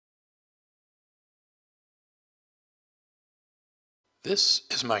This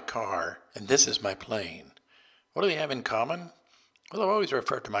is my car, and this is my plane. What do they have in common? Well, I've always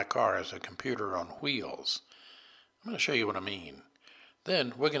referred to my car as a computer on wheels. I'm going to show you what I mean.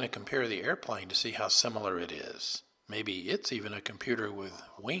 Then we're going to compare the airplane to see how similar it is. Maybe it's even a computer with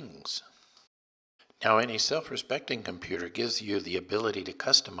wings. Now, any self-respecting computer gives you the ability to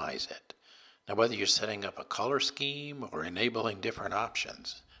customize it. Now, whether you're setting up a color scheme or enabling different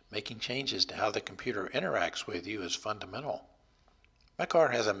options, making changes to how the computer interacts with you is fundamental. My car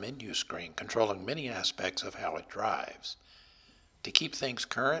has a menu screen controlling many aspects of how it drives. To keep things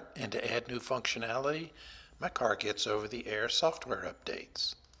current and to add new functionality, my car gets over-the-air software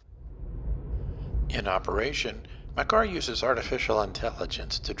updates. In operation, my car uses artificial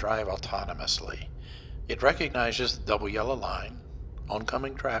intelligence to drive autonomously. It recognizes the double yellow line,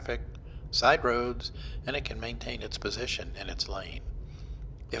 oncoming traffic, side roads, and it can maintain its position in its lane.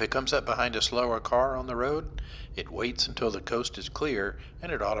 If it comes up behind a slower car on the road, it waits until the coast is clear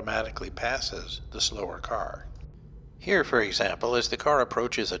and it automatically passes the slower car. Here, for example, as the car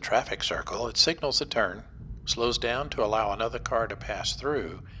approaches a traffic circle, it signals a turn, slows down to allow another car to pass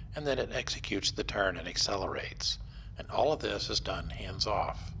through, and then it executes the turn and accelerates. And all of this is done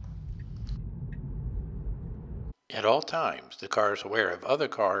hands-off. At all times, the car is aware of other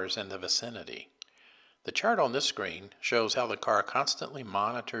cars in the vicinity. The chart on this screen shows how the car constantly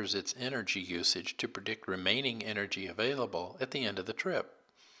monitors its energy usage to predict remaining energy available at the end of the trip.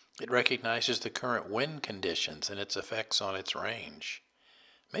 It recognizes the current wind conditions and its effects on its range.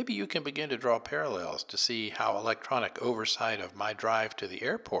 Maybe you can begin to draw parallels to see how electronic oversight of my drive to the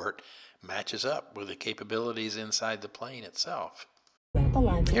airport matches up with the capabilities inside the plane itself.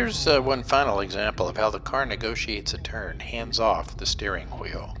 Here's one final example of how the car negotiates a turn hands-off the steering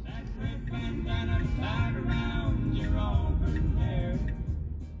wheel.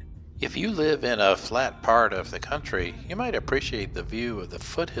 If you live in a flat part of the country, you might appreciate the view of the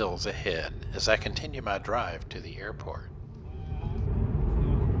foothills ahead as I continue my drive to the airport.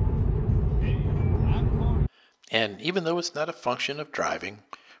 And even though it's not a function of driving,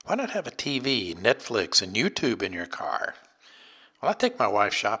 why not have a TV, Netflix, and YouTube in your car? Well, I take my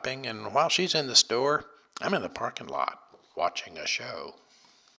wife shopping, and while she's in the store, I'm in the parking lot watching a show.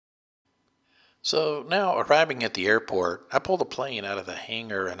 So now, arriving at the airport, I pull the plane out of the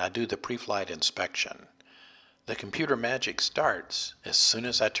hangar and I do the pre-flight inspection. The computer magic starts as soon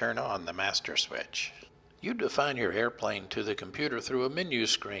as I turn on the master switch. You define your airplane to the computer through a menu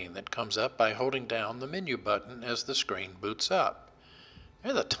screen that comes up by holding down the menu button as the screen boots up.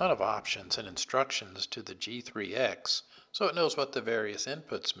 There's a ton of options and instructions to the J3X, so it knows what the various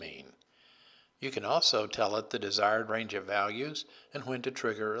inputs mean. You can also tell it the desired range of values and when to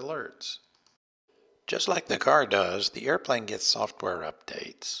trigger alerts. Just like the car does, the airplane gets software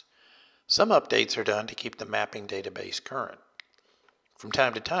updates. Some updates are done to keep the mapping database current. From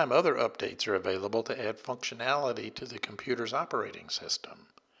time to time, other updates are available to add functionality to the computer's operating system.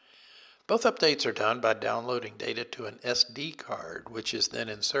 Both updates are done by downloading data to an SD card, which is then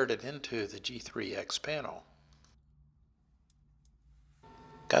inserted into the J3X panel.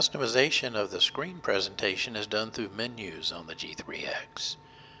 Customization of the screen presentation is done through menus on the J3X.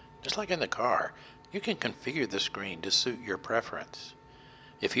 Just like in the car, you can configure the screen to suit your preference.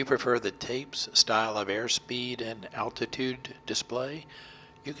 If you prefer the tape's style of airspeed and altitude display,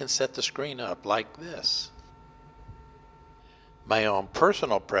 you can set the screen up like this. My own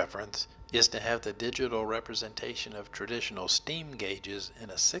personal preference is to have the digital representation of traditional steam gauges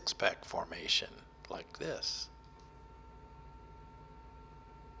in a six-pack formation, like this.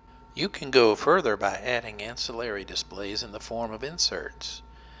 You can go further by adding ancillary displays in the form of inserts.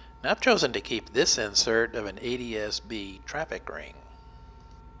 Now, I've chosen to keep this insert of an ADS-B traffic ring.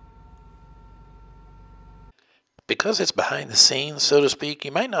 Because it's behind the scenes, so to speak,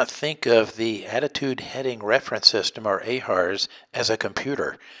 you might not think of the Attitude Heading Reference System, or AHRS, as a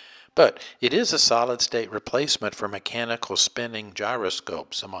computer, but it is a solid-state replacement for mechanical spinning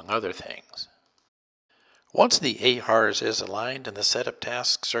gyroscopes, among other things. Once the AHRS is aligned and the setup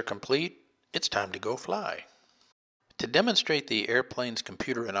tasks are complete, it's time to go fly. To demonstrate the airplane's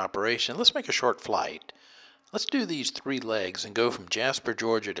computer in operation, let's make a short flight. Let's do these 3 legs and go from Jasper,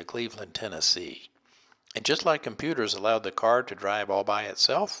 Georgia to Cleveland, Tennessee. And just like computers allowed the car to drive all by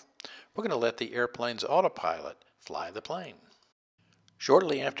itself, we're going to let the airplane's autopilot fly the plane.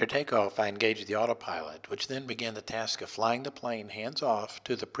 Shortly after takeoff, I engaged the autopilot, which then began the task of flying the plane hands-off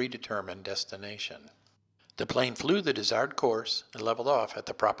to the predetermined destination. The plane flew the desired course and leveled off at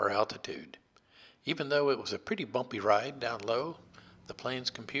the proper altitude. Even though it was a pretty bumpy ride down low, the plane's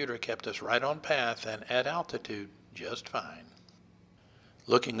computer kept us right on path and at altitude just fine.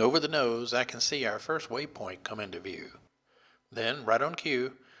 Looking over the nose, I can see our first waypoint come into view. Then, right on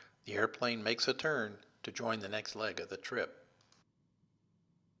cue, the airplane makes a turn to join the next leg of the trip.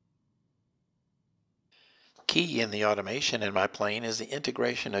 Key in the automation in my plane is the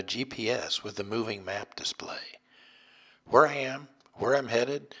integration of GPS with the moving map display. Where I am, where I'm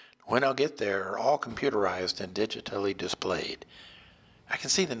headed, when I'll get there are all computerized and digitally displayed. I can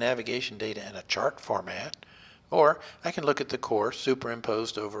see the navigation data in a chart format, or I can look at the course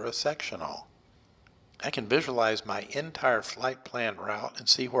superimposed over a sectional. I can visualize my entire flight plan route and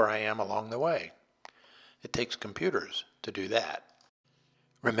see where I am along the way. It takes computers to do that.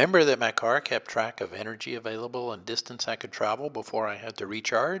 Remember that my car kept track of energy available and distance I could travel before I had to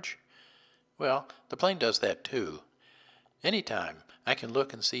recharge? Well, the plane does that too. Anytime, I can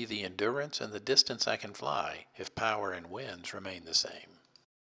look and see the endurance and the distance I can fly if power and winds remain the same.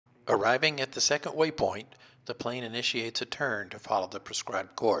 Arriving at the second waypoint, the plane initiates a turn to follow the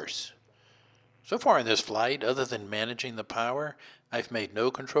prescribed course. So far in this flight, other than managing the power, I've made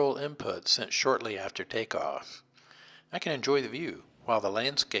no control input since shortly after takeoff. I can enjoy the view while the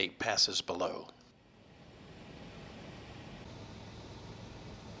landscape passes below.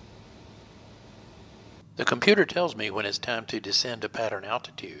 The computer tells me when it's time to descend to pattern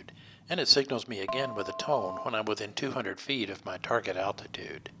altitude, and it signals me again with a tone when I'm within 200 feet of my target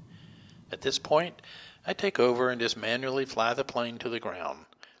altitude. At this point, I take over and just manually fly the plane to the ground,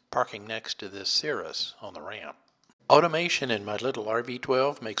 parking next to this Cirrus on the ramp. Automation in my little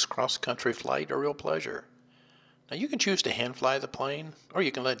RV-12 makes cross-country flight a real pleasure. Now you can choose to hand fly the plane, or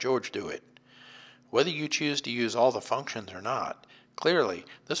you can let George do it. Whether you choose to use all the functions or not, clearly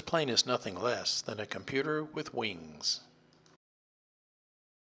this plane is nothing less than a computer with wings.